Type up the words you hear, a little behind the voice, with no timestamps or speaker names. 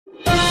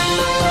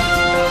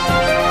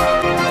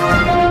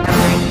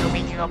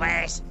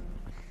goobers!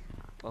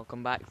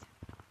 Welcome back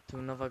to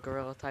another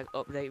Gorilla Tag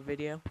update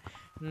video.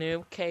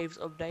 New caves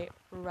update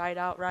right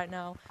out right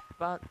now.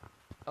 About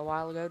a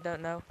while ago,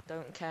 don't know,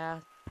 don't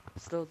care.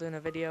 Still doing a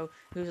video.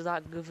 Who's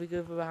that goofy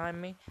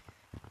behind me?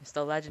 It's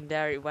the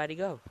legendary. Where'd he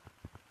go?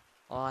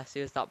 All I see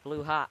is that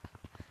blue hat.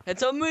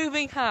 It's a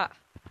moving hat!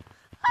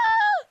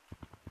 Ah!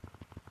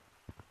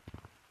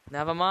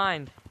 Never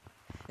mind.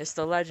 It's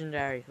the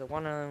legendary, the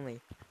one and only,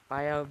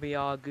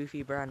 BioBR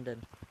Goofy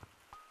Brandon.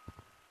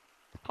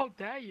 How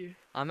dare you?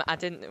 I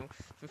didn't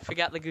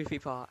forget the goofy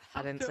part.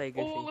 I didn't say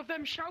goofy. All of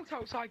them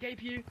shoutouts I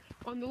gave you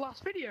on the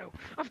last video.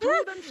 After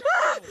all them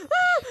shoutouts.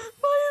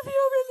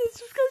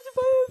 Subscribe to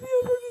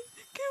BioBR.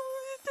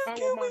 I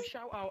want my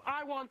shout out.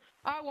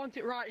 I want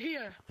it right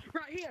here.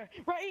 Right here.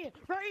 Right here.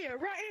 Right here.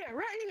 Right here.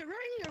 Right here.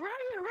 Right here.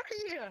 Right here. Right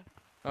here.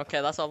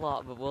 Okay, that's a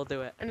lot, but we'll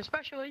do it. And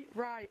especially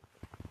right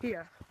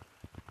here.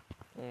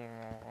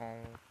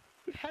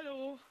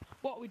 Hello.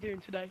 What are we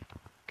doing today?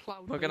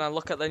 Cloud. We're gonna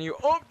look at the new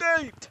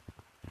update.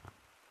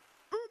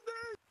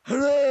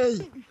 Hooray!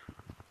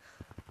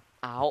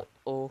 Ow,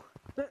 oh,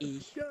 e,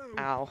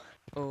 ow,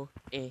 oh,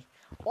 e.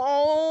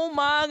 Oh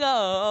my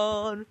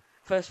god!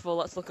 First of all,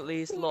 let's look at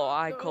these little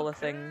eye colour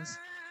things.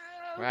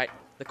 Right,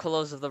 the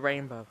colours of the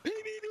rainbow.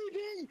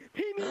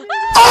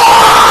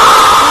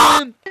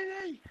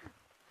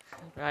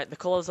 Right, the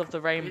colours of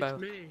the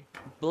rainbow.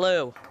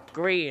 Blue,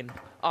 green,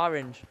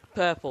 orange,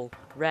 purple,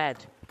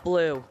 red,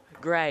 blue,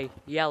 grey,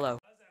 yellow.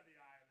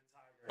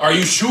 Are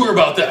you sure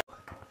about that?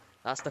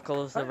 That's the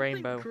colours of the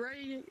rainbow.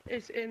 Grey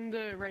is in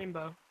the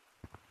rainbow.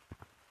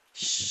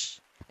 Shh,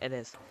 it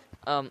is.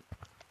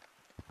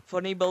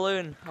 Funny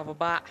balloon of a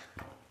bat.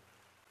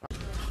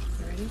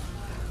 Ready?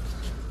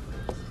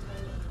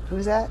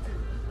 Who's that?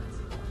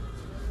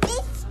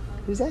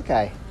 Who's that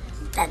guy?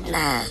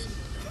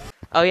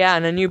 Oh yeah,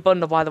 and a new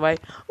bundle, by the way.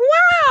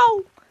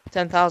 Wow!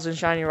 10,000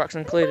 shiny rocks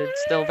included.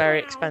 Still very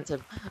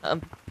expensive.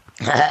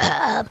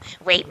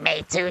 We've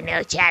made 2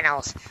 new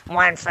channels,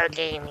 one for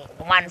gaming,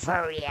 one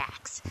for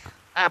reacts.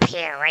 Up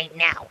here right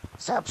now.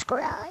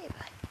 Subscribe.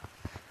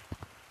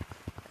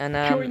 And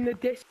Join the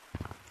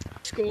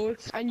Discord,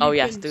 and you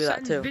can do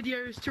that send too.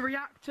 videos to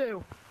react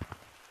to.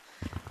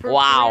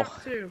 Wow.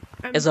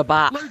 Is a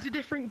bat. Loads of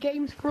different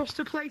games for us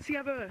to play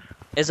together.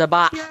 Is a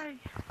bat. Yay.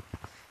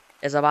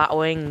 Is a bat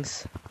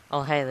wings.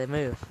 Oh hey, they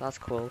move. That's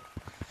cool.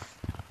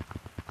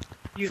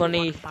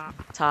 Funny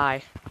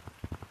tie.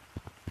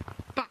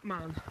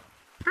 Batman.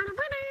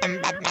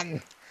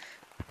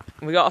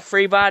 We got a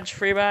free badge.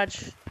 Free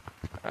badge,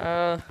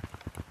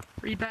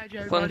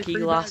 everybody. Funky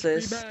Free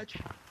glasses. Badge,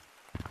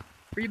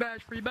 free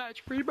badge. Free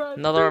badge. Free badge.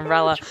 Another free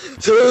umbrella.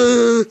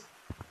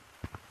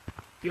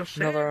 Badge.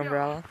 Another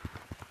umbrella.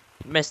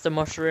 Mr.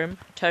 Mushroom.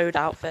 Toad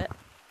outfit.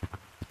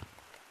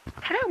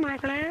 Hello, my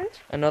friend.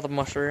 Another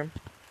mushroom.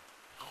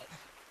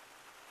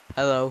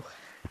 Hello.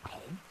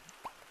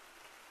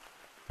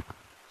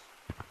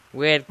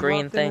 Weird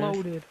green Locked thing. and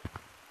loaded.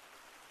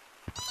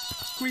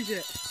 Squeeze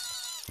it.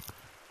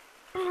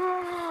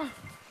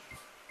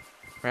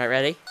 Right,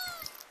 ready?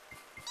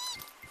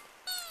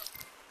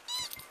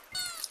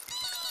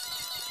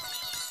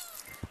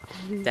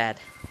 Dead.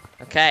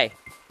 Okay,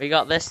 we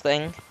got this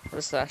thing. What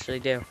does it actually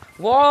do?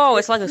 Whoa,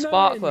 it's like a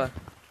sparkler.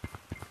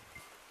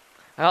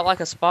 I got like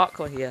a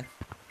sparkler here.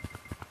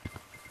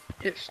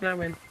 It's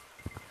snowing.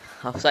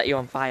 I'll set you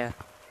on fire.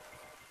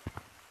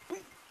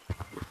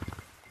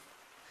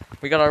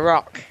 We got a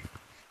rock.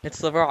 It's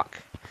the rock.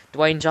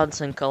 Dwayne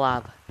Johnson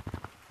collab.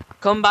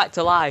 Come back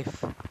to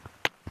life.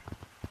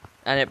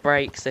 And it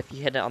breaks if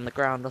you hit it on the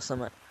ground or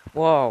something.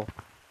 Whoa.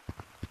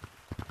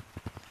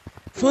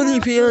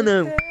 Funny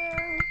piano.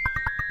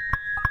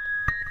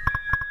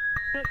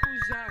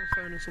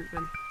 Phone or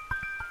something.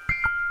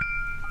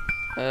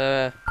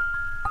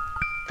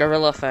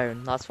 Gorilla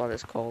phone. That's what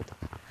it's called.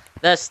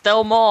 There's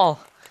still more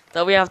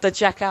that we have to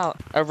check out.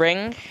 A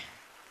ring.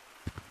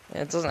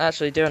 It doesn't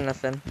actually do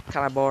anything.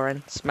 Kind of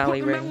boring.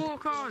 Smelly ring.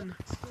 Walk on.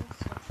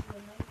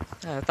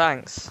 Oh,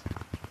 thanks.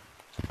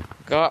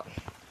 Got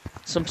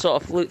some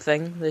sort of flute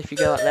thing. If you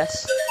go like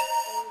this.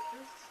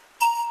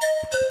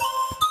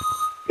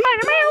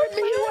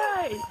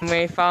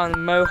 We found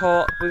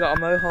mohawk. We got a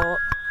mohawk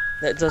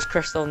that does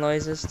crystal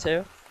noises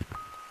too.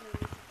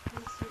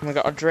 And we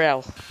got a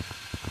drill.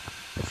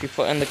 If you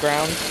put it in the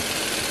ground,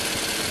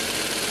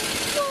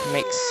 it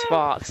makes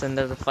sparks and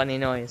does a funny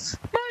noise.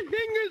 My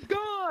finger's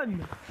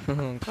gone.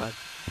 Oh god.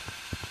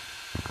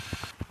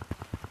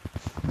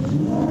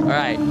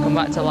 Alright, come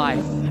back to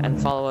life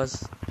and follow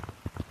us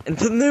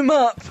into the new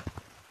map.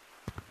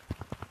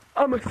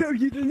 I'ma show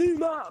you the new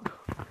map.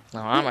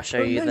 No, I'ma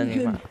show you the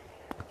new map.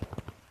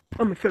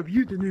 I'ma show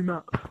you the new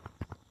map.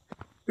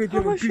 We're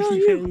doing I'ma show goofy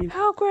you things.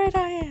 how great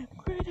I am.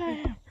 Great I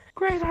am.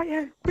 Great I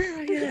am.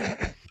 Great I am.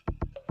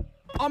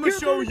 I'ma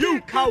show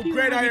you how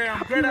great I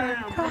am. Great I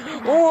am.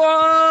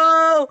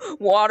 Whoa!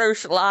 Water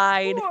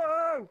slide.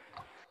 Whoa!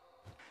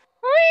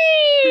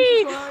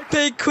 Whee!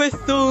 Big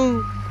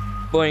crystal.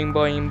 Boing,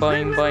 boing,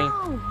 boing, boing.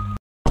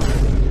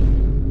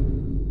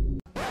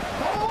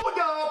 Hold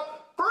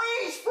up!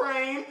 Freeze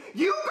frame!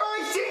 You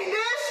guys seen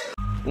this?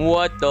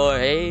 What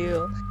the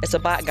hell? It's a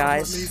bat,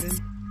 guys.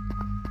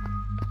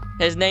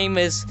 His name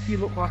is. You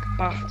look like a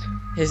bat.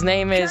 His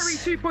name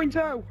is. Jerry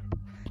 2.0.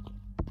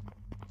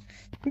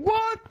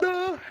 What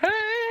the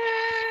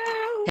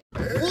hell?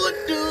 What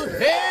the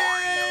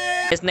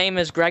hell? His name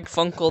is Greg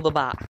Funkle the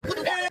Bat.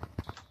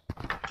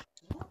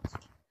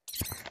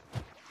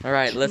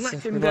 Alright, let's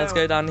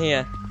go down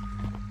here.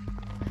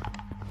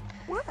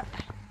 What?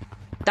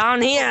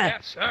 Down here!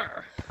 Yes,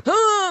 sir.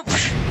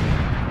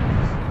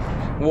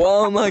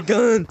 Whoa, my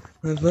gun!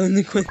 I found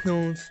the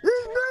crystals.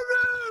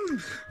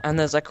 And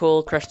there's a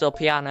cool crystal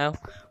piano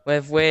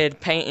with weird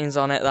paintings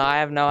on it that I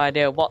have no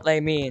idea what they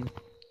mean.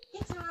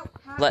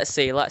 Let's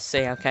see.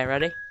 Okay,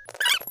 ready?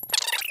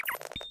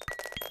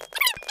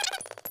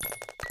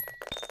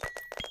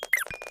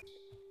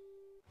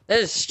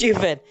 This is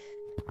stupid.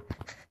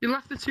 You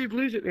left the two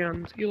blues at the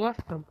end. You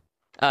left them.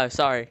 Oh,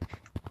 sorry.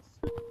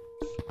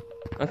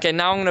 Okay,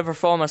 now I'm gonna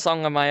perform a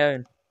song on my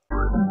own.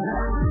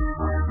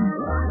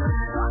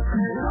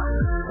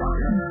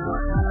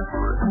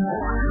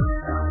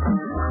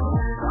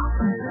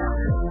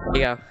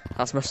 Here you go.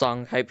 That's my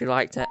song. Hope you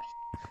liked it.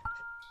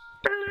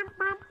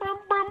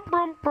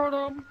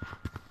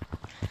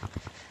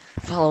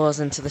 Follow us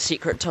into the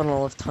secret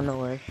tunnel of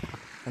Tunnery.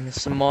 And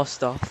there's some more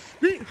stuff.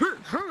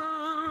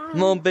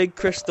 More big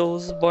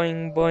crystals.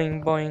 Boing,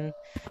 boing, boing.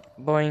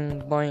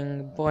 Boing,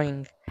 boing,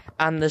 boing.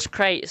 And there's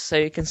crates, so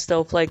you can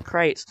still play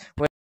crates.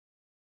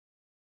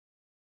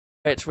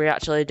 Which we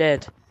actually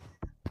did.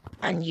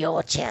 On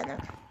your channel.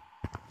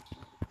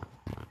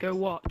 Go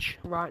watch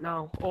right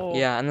now. Or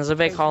Yeah, and there's a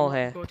big hole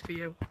here. good for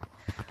you.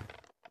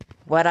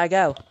 Where'd I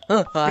go?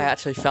 Oh, I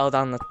actually fell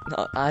down the.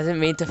 No, I didn't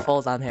mean to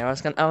fall down here.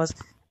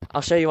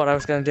 I'll show you what I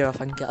was gonna do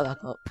if I can get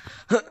back up.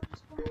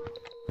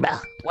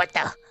 Well, what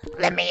the?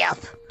 Let me up.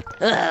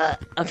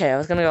 Okay, I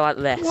was gonna go like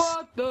this.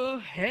 What the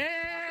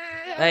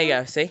hell? There you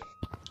go. See?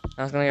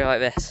 I was gonna go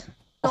like this.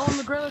 Go on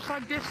the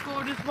Gorillatag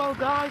Discord as well,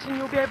 guys, and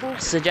you'll be able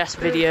Suggest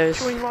to videos.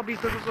 join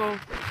lobbies with us all.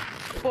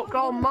 But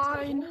go on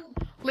mine.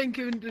 Link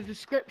in the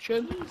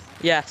description.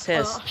 Yes,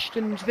 here's.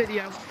 Ashton's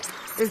video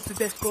is the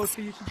Discord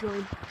for you to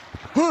join.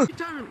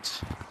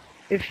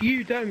 If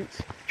you don't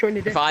join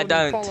the Discord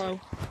and follow,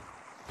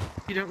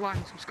 you don't like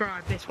and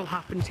subscribe, this will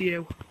happen to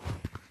you.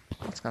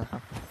 What's gonna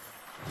happen?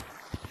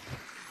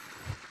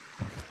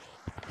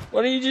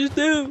 What did you just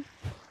do?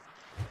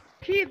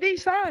 Here,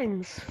 these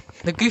signs.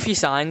 The goofy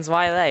signs.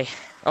 Why are they?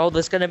 Oh,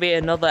 there's gonna be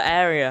another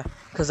area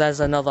because there's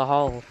another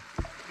hole.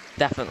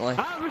 Definitely.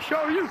 I will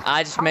show you.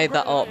 I just made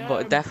that up,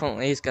 but it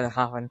definitely is gonna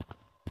happen.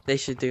 They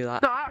should do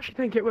that. No, I actually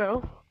think it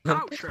will.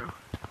 Outro.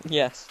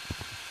 Yes.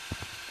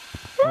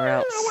 Or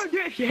else. I won't do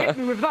it if you hit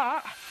me with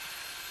that.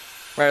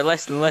 Right,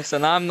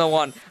 listen, I'm the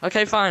one.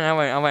 Okay, fine, I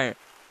won't.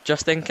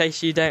 Just in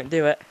case you don't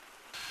do it.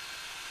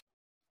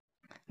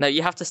 No,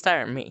 you have to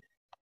stare at me.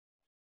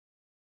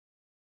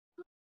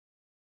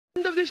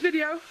 End of this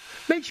video.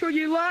 Make sure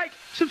you like,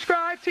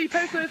 subscribe, turn your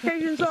post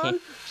notifications on,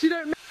 so you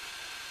don't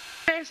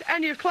miss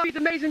any of Chloe's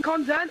amazing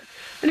content.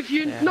 And if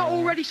you're not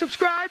already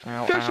subscribed,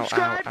 go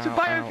subscribe to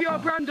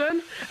BioVR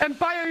Brandon and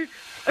Bio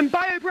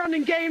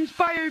Brandon Games,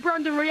 Bio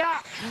Brandon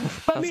React.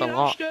 Me and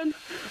Ashton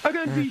are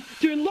going to be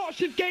doing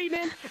lots of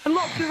gaming and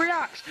lots of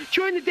reacts.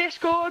 Join the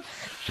Discord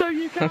so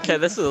you can Okay,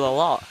 this is a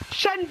lot.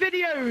 send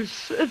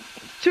videos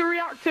to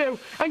react to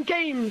and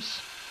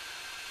games.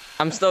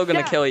 I'm still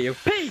gonna kill you.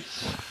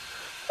 Peace.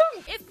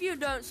 If you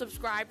don't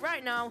subscribe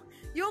right now,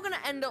 you're gonna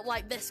end up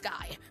like this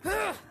guy.